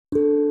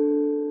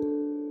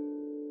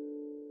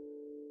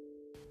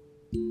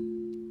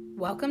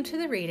Welcome to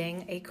the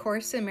reading, A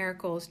Course in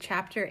Miracles,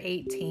 Chapter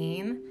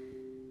 18,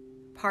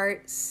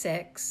 Part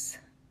 6,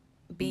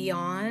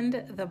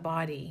 Beyond the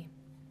Body.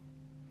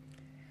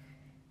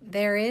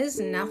 There is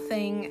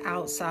nothing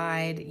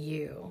outside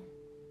you.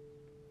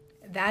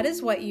 That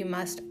is what you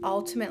must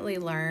ultimately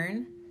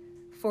learn,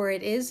 for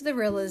it is the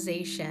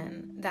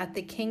realization that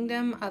the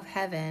kingdom of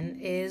heaven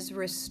is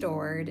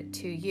restored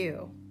to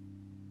you.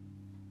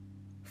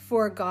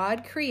 For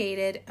God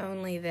created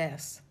only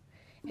this,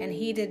 and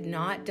he did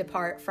not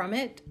depart from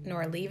it,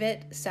 nor leave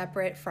it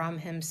separate from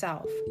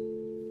himself.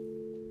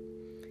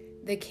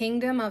 The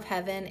kingdom of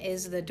heaven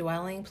is the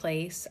dwelling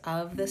place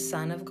of the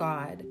Son of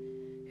God,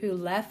 who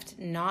left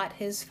not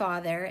his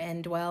Father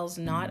and dwells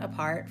not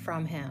apart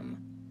from him.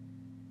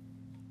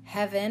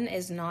 Heaven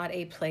is not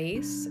a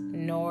place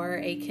nor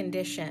a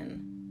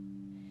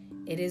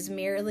condition. It is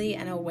merely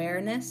an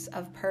awareness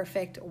of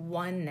perfect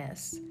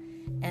oneness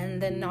and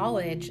the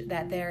knowledge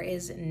that there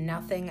is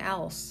nothing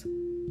else.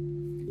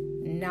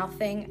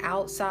 Nothing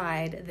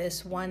outside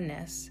this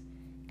oneness,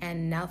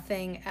 and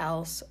nothing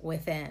else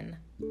within.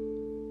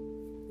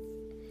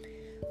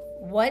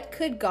 What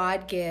could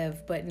God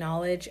give but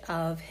knowledge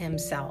of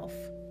himself?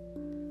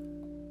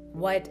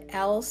 What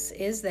else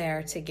is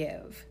there to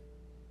give?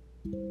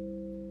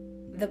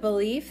 The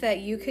belief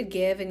that you could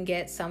give and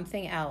get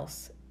something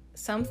else,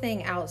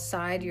 something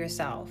outside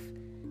yourself,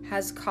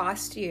 has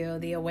cost you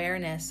the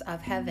awareness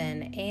of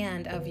heaven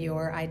and of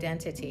your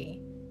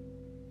identity.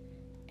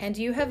 And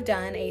you have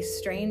done a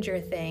stranger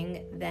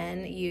thing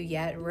than you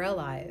yet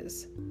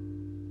realize.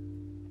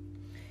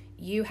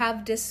 You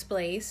have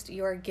displaced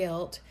your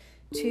guilt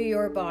to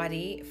your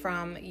body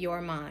from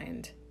your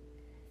mind.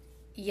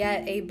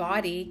 Yet a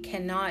body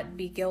cannot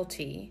be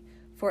guilty,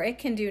 for it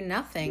can do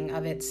nothing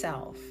of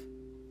itself.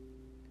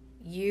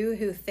 You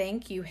who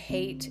think you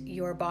hate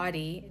your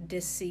body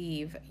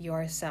deceive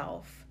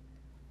yourself.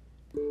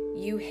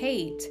 You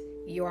hate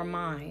your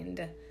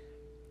mind,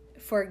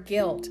 for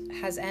guilt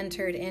has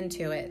entered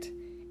into it,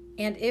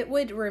 and it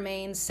would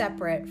remain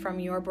separate from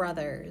your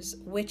brothers,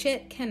 which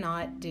it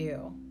cannot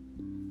do.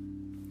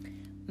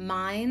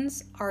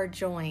 Minds are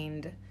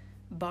joined,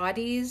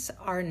 bodies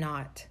are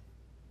not.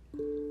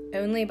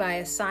 Only by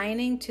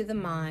assigning to the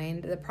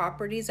mind the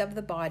properties of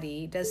the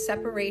body does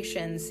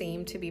separation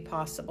seem to be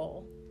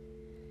possible.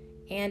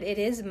 And it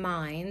is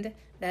mind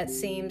that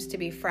seems to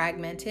be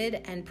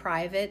fragmented and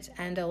private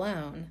and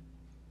alone.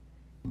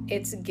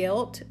 Its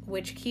guilt,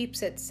 which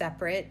keeps it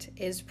separate,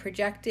 is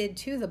projected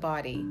to the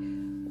body,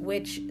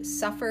 which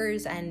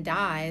suffers and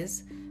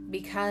dies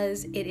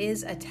because it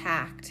is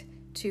attacked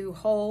to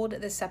hold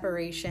the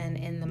separation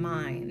in the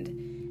mind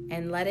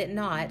and let it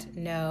not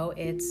know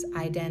its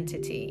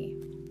identity.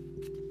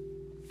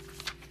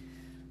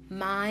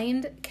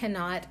 Mind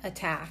cannot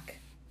attack,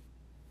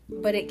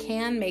 but it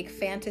can make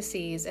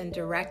fantasies and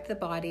direct the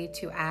body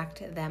to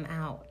act them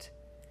out.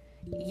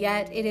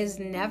 Yet it is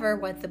never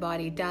what the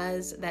body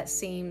does that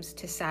seems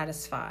to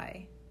satisfy.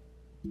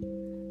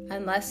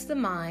 Unless the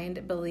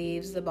mind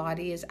believes the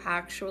body is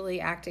actually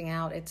acting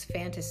out its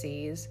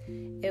fantasies,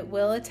 it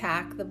will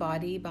attack the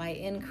body by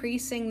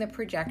increasing the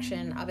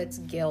projection of its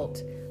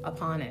guilt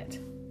upon it.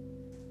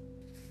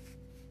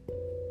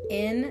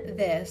 In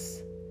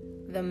this,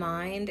 the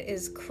mind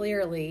is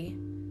clearly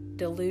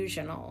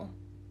delusional.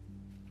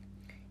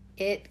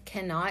 It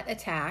cannot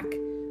attack,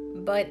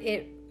 but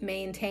it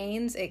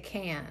maintains it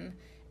can,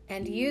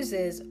 and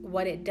uses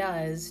what it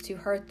does to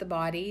hurt the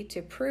body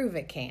to prove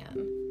it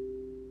can.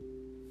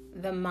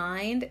 The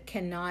mind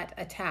cannot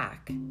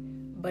attack,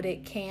 but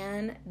it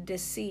can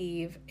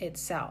deceive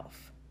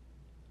itself.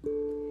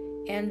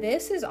 And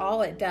this is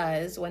all it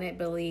does when it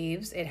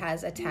believes it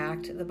has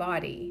attacked the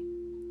body.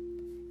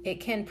 It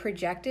can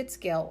project its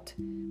guilt,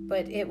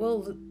 but it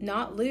will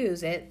not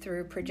lose it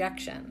through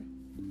projection.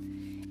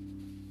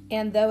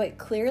 And though it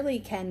clearly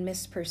can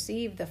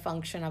misperceive the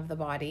function of the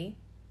body,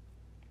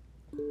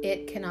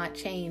 it cannot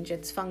change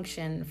its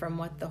function from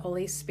what the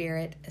Holy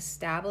Spirit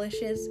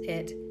establishes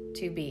it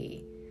to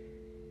be.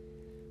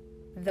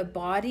 The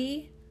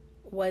body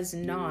was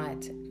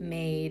not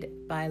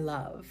made by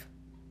love.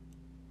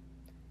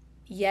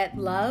 Yet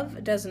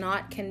love does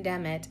not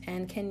condemn it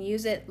and can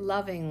use it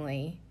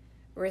lovingly,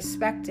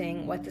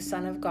 respecting what the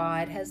Son of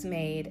God has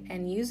made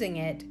and using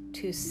it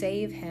to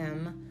save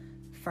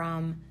him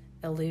from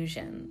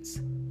illusions.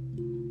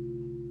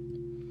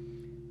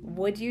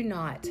 Would you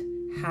not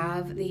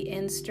have the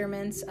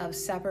instruments of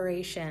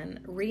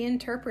separation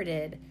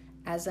reinterpreted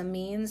as a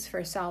means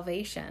for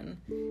salvation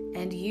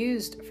and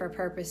used for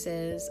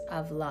purposes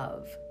of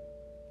love?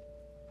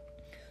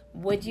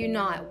 Would you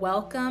not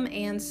welcome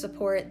and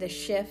support the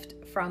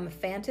shift from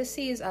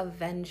fantasies of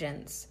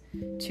vengeance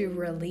to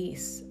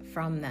release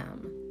from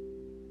them?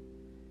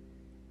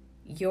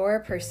 Your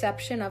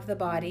perception of the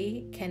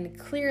body can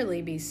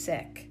clearly be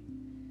sick,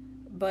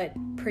 but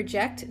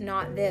project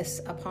not this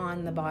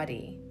upon the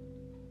body.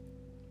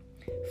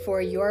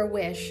 For your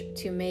wish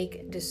to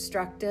make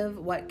destructive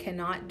what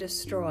cannot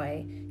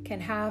destroy can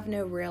have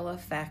no real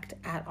effect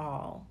at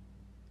all.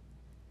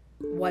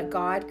 What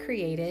God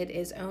created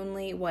is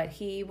only what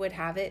He would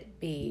have it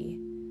be,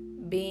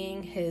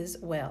 being His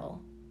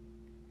will.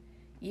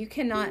 You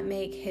cannot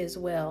make His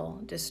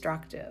will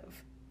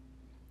destructive.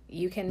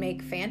 You can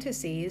make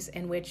fantasies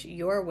in which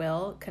your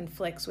will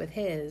conflicts with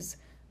His,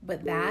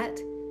 but that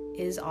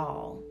is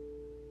all.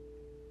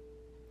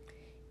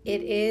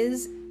 It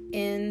is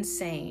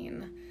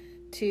insane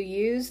to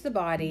use the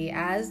body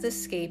as the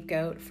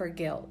scapegoat for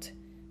guilt,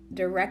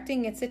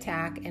 directing its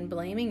attack and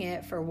blaming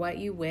it for what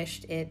you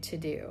wished it to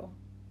do.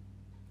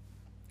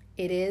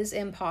 It is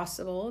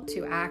impossible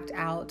to act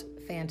out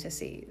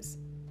fantasies,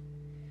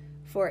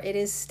 for it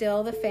is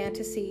still the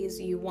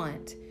fantasies you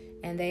want,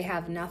 and they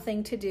have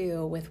nothing to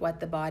do with what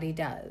the body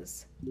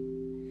does.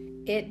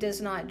 It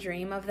does not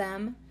dream of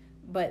them,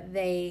 but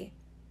make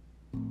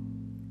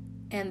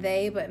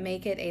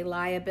it a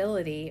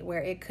liability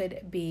where it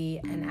could be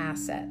an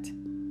asset.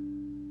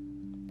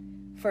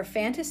 For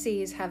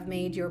fantasies have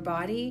made your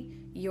body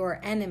your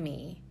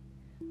enemy,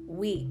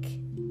 weak,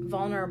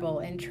 vulnerable,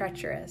 and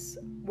treacherous,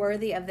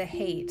 worthy of the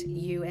hate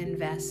you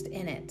invest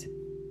in it.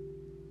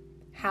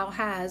 How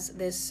has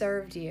this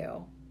served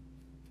you?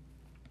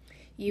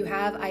 You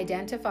have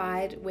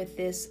identified with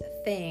this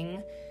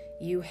thing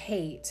you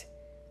hate,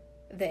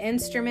 the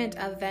instrument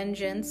of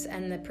vengeance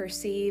and the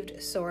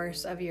perceived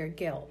source of your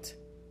guilt.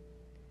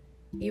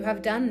 You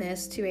have done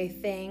this to a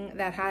thing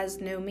that has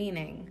no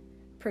meaning,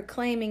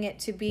 proclaiming it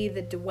to be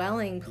the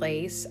dwelling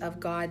place of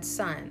God's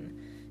Son,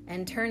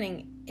 and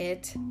turning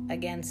it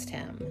against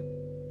Him.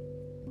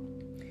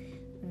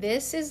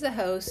 This is the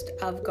host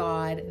of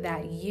God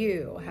that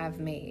you have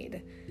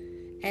made,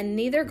 and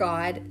neither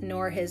God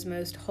nor His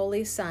most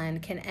holy Son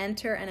can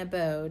enter an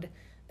abode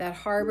that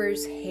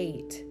harbors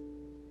hate,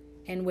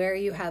 and where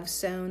you have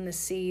sown the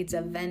seeds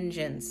of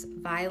vengeance,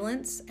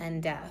 violence,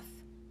 and death.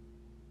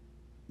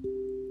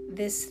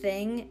 This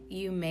thing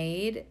you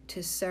made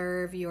to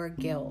serve your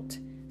guilt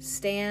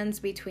stands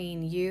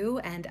between you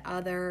and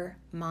other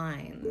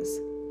minds.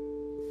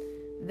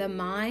 The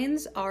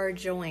minds are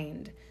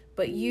joined,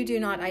 but you do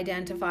not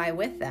identify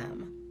with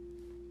them.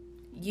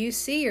 You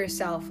see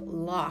yourself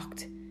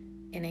locked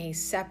in a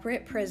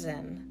separate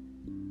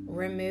prison,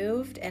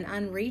 removed and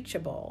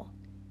unreachable,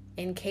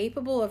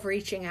 incapable of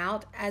reaching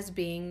out as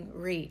being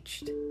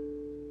reached.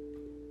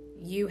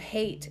 You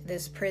hate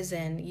this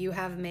prison you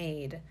have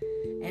made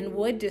and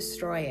would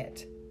destroy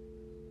it.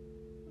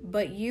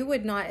 But you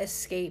would not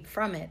escape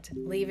from it,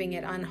 leaving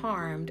it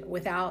unharmed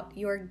without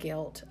your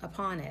guilt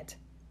upon it.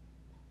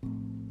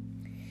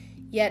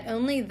 Yet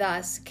only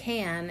thus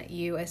can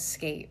you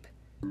escape.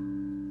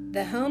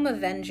 The home of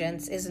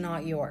vengeance is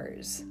not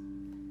yours.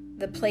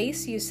 The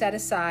place you set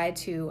aside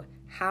to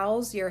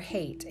house your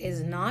hate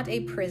is not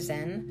a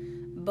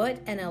prison,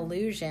 but an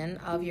illusion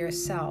of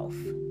yourself.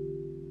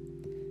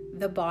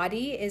 The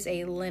body is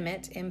a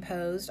limit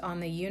imposed on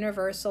the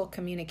universal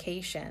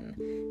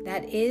communication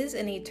that is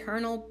an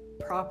eternal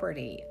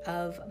property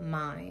of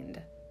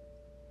mind.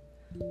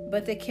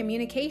 But the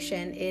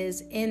communication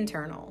is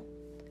internal.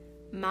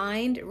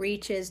 Mind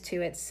reaches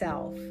to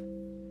itself.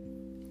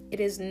 It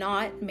is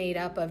not made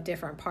up of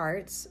different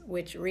parts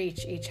which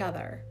reach each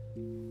other.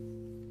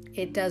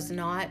 It does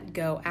not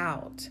go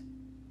out.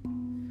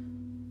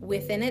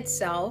 Within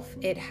itself,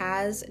 it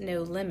has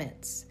no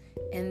limits,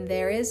 and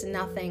there is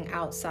nothing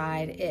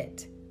outside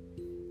it.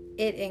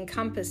 It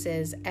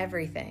encompasses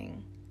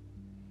everything.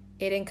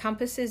 It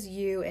encompasses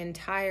you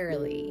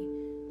entirely,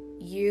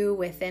 you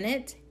within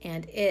it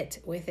and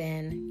it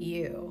within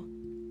you.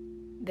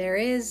 There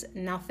is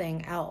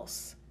nothing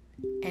else,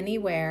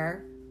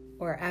 anywhere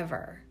or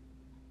ever.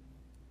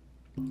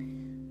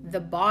 The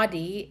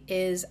body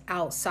is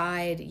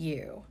outside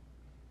you,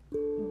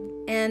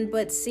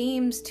 but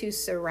seems to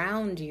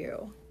surround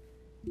you,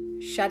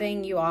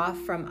 shutting you off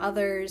from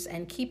others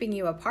and keeping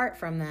you apart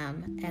from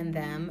them and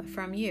them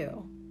from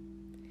you.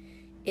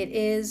 It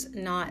is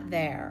not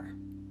there.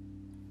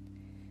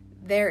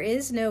 There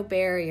is no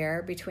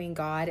barrier between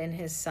God and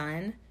His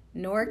Son,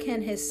 nor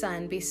can His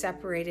Son be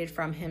separated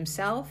from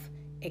Himself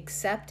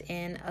except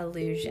in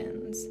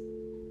illusions.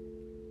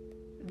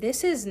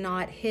 This is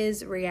not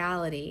His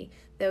reality,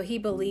 though He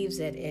believes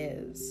it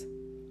is.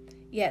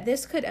 Yet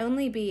this could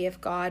only be if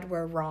God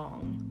were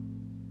wrong.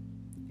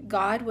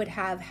 God would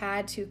have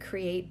had to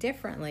create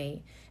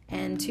differently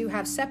and to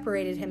have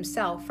separated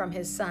Himself from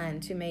His Son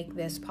to make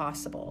this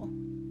possible.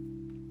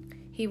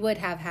 He would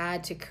have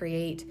had to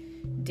create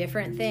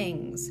different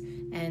things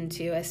and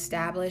to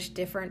establish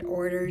different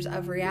orders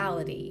of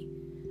reality,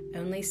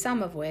 only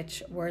some of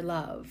which were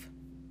love.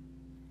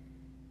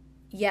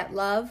 Yet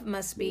love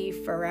must be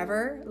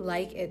forever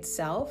like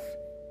itself,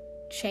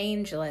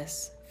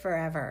 changeless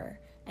forever,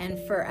 and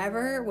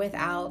forever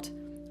without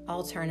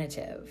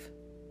alternative.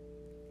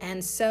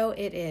 And so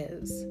it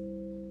is.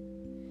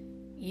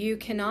 You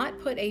cannot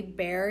put a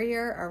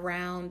barrier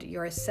around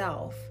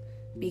yourself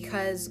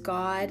because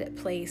God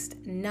placed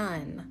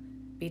none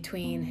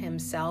between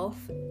Himself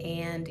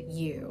and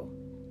you.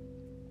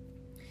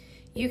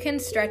 You can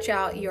stretch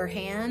out your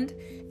hand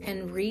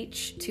and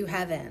reach to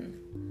heaven.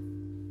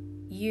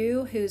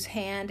 You whose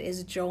hand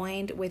is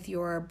joined with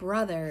your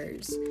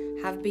brothers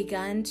have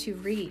begun to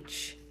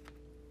reach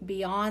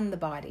beyond the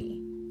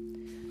body,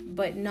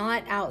 but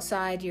not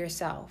outside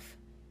yourself,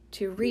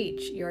 to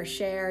reach your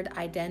shared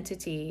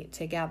identity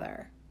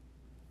together.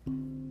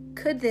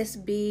 Could this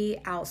be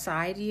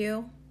outside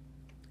you,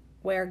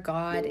 where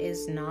God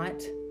is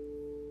not?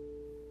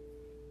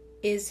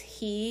 Is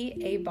He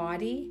a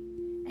body,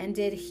 and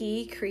did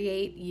He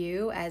create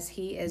you as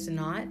He is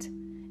not,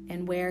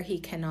 and where He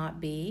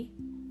cannot be?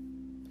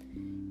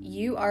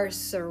 You are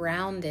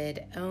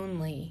surrounded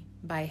only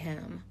by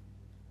Him.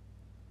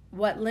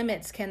 What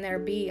limits can there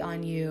be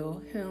on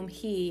you whom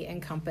He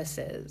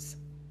encompasses?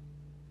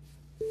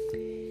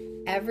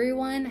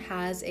 Everyone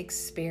has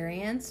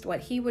experienced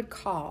what he would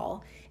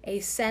call a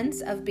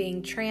sense of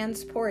being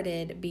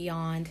transported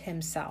beyond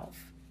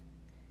himself.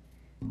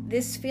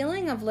 This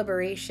feeling of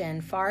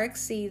liberation far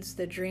exceeds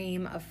the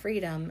dream of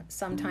freedom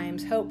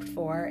sometimes hoped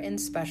for in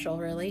special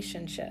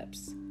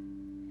relationships.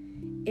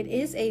 It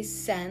is a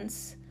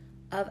sense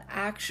of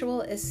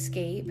actual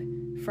escape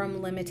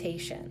from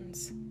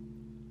limitations.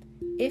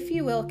 If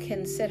you will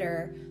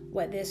consider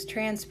what this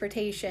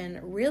transportation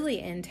really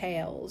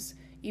entails,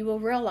 you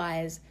will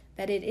realize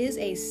that it is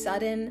a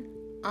sudden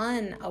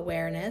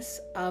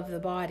unawareness of the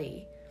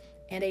body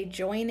and a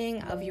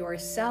joining of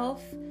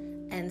yourself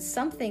and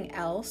something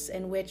else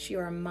in which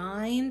your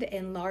mind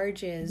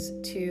enlarges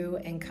to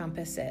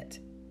encompass it.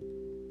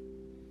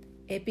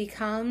 It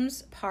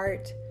becomes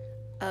part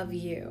of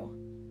you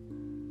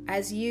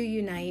as you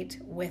unite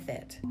with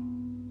it,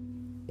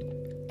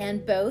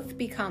 and both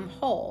become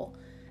whole,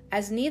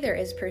 as neither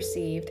is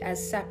perceived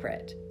as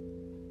separate.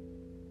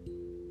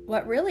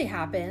 What really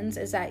happens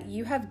is that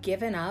you have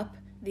given up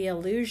the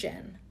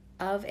illusion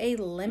of a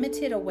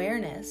limited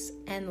awareness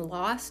and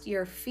lost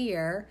your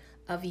fear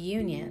of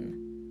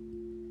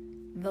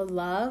union. The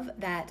love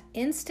that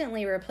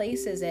instantly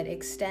replaces it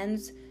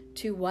extends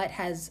to what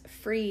has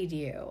freed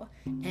you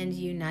and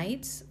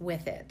unites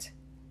with it.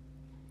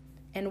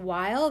 And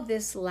while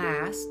this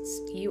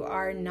lasts, you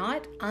are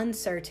not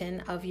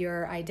uncertain of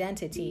your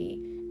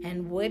identity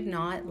and would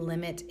not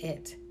limit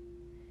it.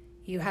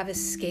 You have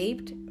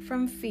escaped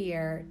from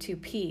fear to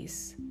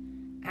peace,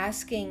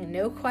 asking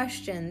no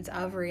questions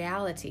of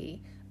reality,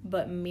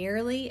 but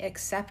merely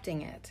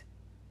accepting it.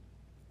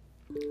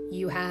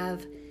 You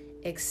have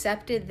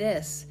accepted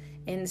this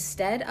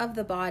instead of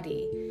the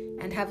body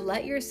and have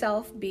let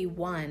yourself be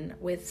one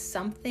with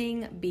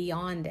something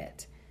beyond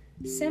it,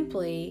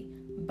 simply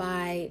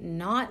by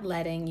not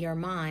letting your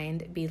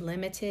mind be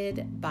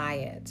limited by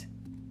it.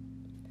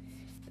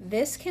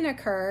 This can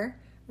occur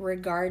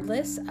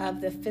regardless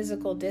of the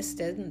physical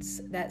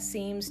distance that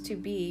seems to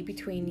be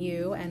between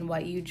you and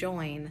what you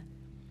join,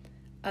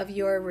 of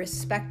your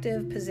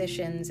respective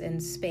positions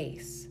in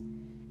space,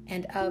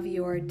 and of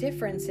your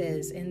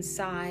differences in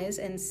size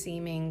and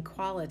seeming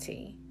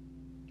quality.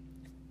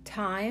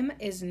 Time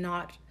is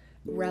not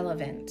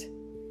relevant.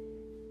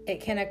 It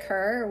can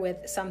occur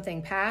with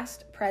something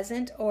past,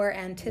 present, or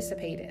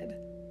anticipated.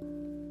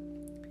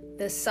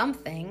 The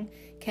something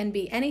can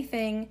be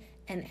anything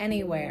and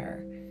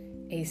anywhere: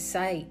 a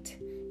sight,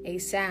 a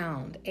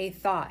sound, a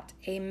thought,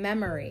 a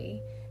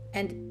memory,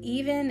 and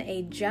even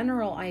a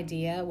general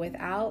idea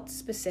without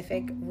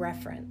specific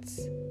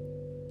reference.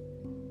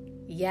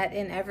 Yet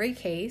in every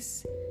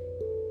case,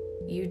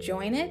 you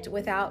join it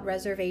without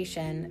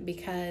reservation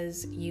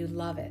because you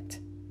love it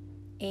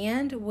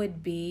and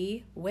would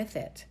be with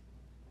it.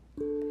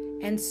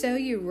 And so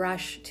you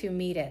rush to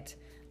meet it,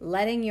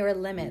 letting your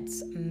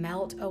limits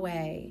melt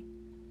away,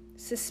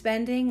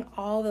 suspending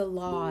all the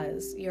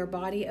laws your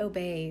body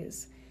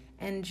obeys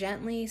and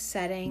gently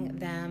setting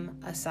them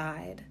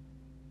aside.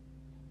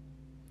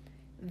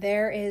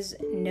 There is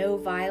no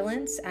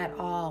violence at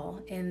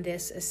all in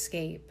this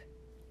escape.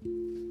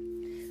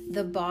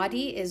 The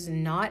body is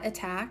not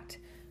attacked,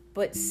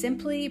 but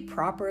simply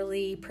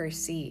properly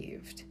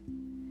perceived.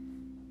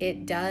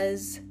 It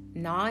does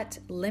not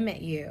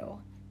limit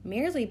you,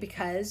 merely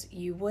because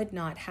you would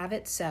not have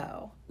it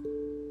so.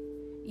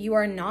 You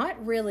are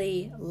not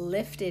really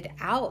lifted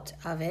out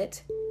of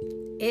it.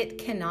 It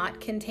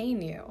cannot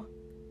contain you.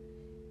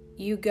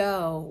 You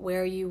go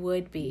where you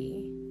would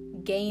be,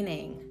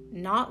 gaining,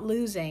 not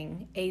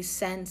losing, a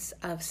sense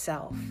of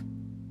self.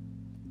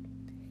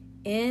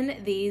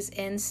 In these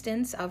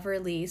instants of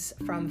release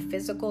from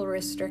physical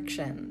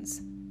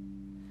restrictions,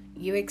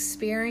 you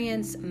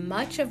experience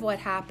much of what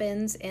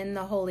happens in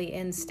the holy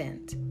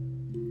instant: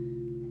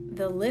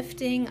 the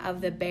lifting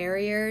of the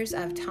barriers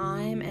of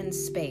time and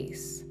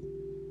space,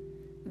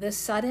 the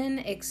sudden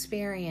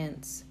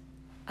experience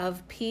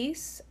of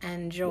peace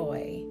and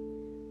joy,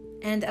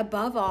 and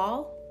above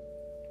all,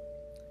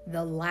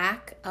 the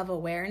lack of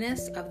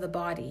awareness of the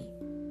body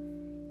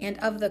and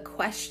of the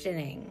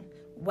questioning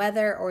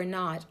whether or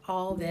not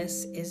all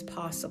this is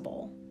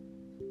possible.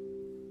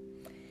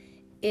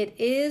 It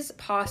is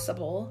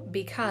possible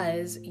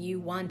because you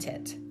want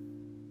it.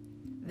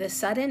 The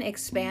sudden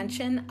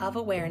expansion of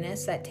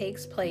awareness that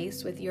takes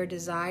place with your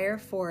desire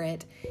for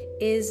it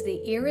is the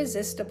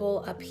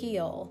irresistible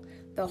appeal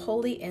the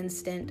holy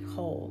instant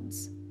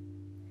holds.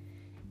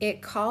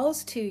 It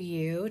calls to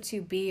you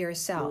to be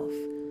yourself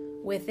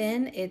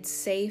within its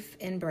safe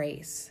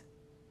embrace.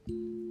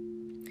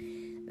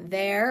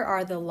 There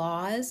are the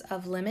laws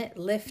of limit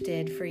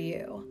lifted for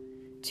you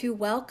to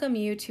welcome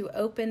you to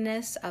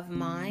openness of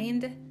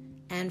mind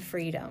and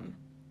freedom.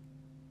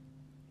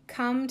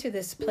 Come to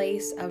this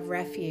place of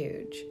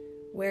refuge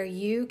where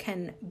you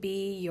can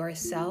be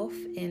yourself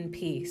in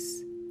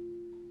peace.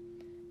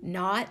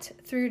 Not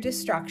through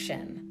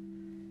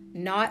destruction,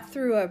 not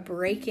through a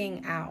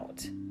breaking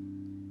out,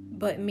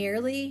 but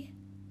merely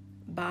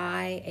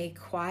by a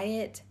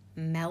quiet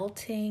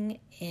melting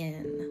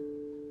in.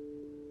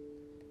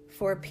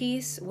 For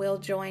peace will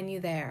join you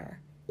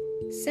there,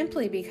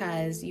 simply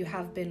because you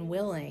have been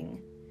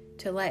willing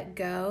to let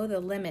go the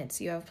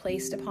limits you have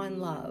placed upon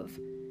love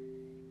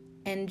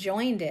and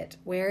joined it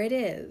where it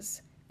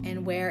is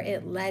and where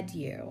it led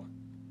you,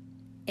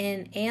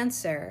 in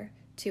answer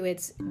to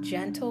its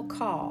gentle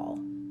call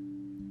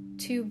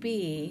to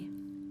be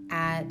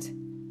at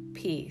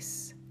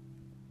peace.